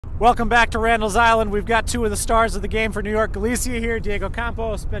Welcome back to Randall's Island. We've got two of the stars of the game for NY Galicia here, Diego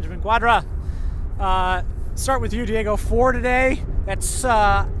Campos, Benjamin Quadra. Start with you, Diego. 4 today. That's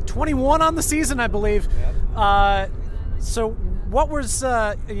 21 on the season, I believe. Yep. So what was,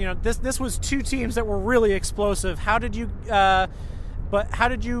 this was two teams that were really explosive. How did you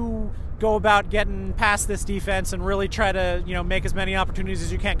go about getting past this defense and really try to, make as many opportunities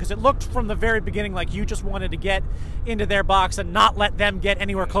as you can? Because it looked from the very beginning like you just wanted to get into their box and not let them get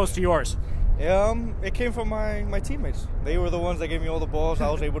anywhere close to yours. It came from my teammates. They were the ones that gave me all the balls. I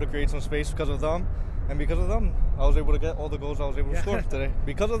was able to create some space because of them. And because of them, I was able to get all the goals I was able to score today.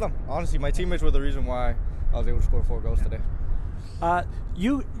 Because of them. Honestly, my teammates were the reason why I was able to score 4 goals today.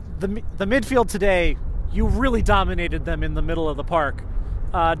 The midfield today, you really dominated them in the middle of the park.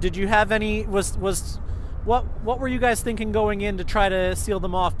 Did you have any? What were you guys thinking going in to try to seal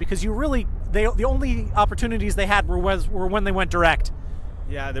them off? Because you really, the only opportunities they had were when they went direct.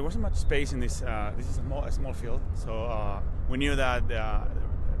 Yeah, there wasn't much space in this. This is a small field, so we knew that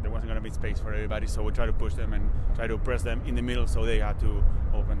there wasn't going to be space for everybody. So we tried to push them and try to press them in the middle, so they had to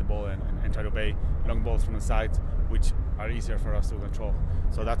open the ball and try to play long balls from the sides, which are easier for us to control.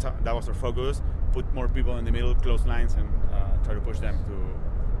 So that was our focus: put more people in the middle, close lines, and try to push them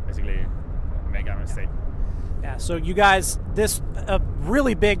to basically make a mistake. Yeah. So you guys, this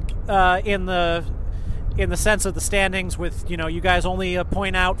really big in the sense of the standings, with you guys only a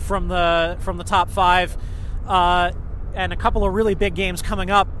point out from the top 5, and a couple of really big games coming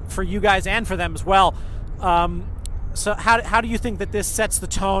up for you guys and for them as well. So how do you think that this sets the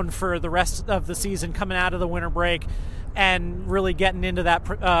tone for the rest of the season, coming out of the winter break and really getting into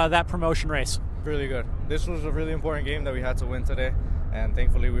that promotion race? Really good. This was a really important game that we had to win today, and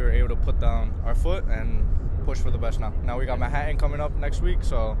thankfully we were able to put down our foot and push for the best now. Now we got Manhattan coming up next week,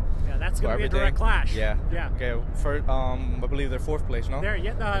 so yeah, that's going to be a direct clash. Yeah. Yeah. Okay. For I believe they're 4th place, no? They're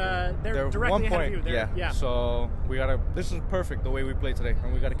directly 1 ahead point. of you. Yeah. So we gotta. This is perfect the way we play today,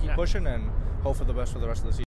 and we gotta keep pushing and hope for the best for the rest of the season.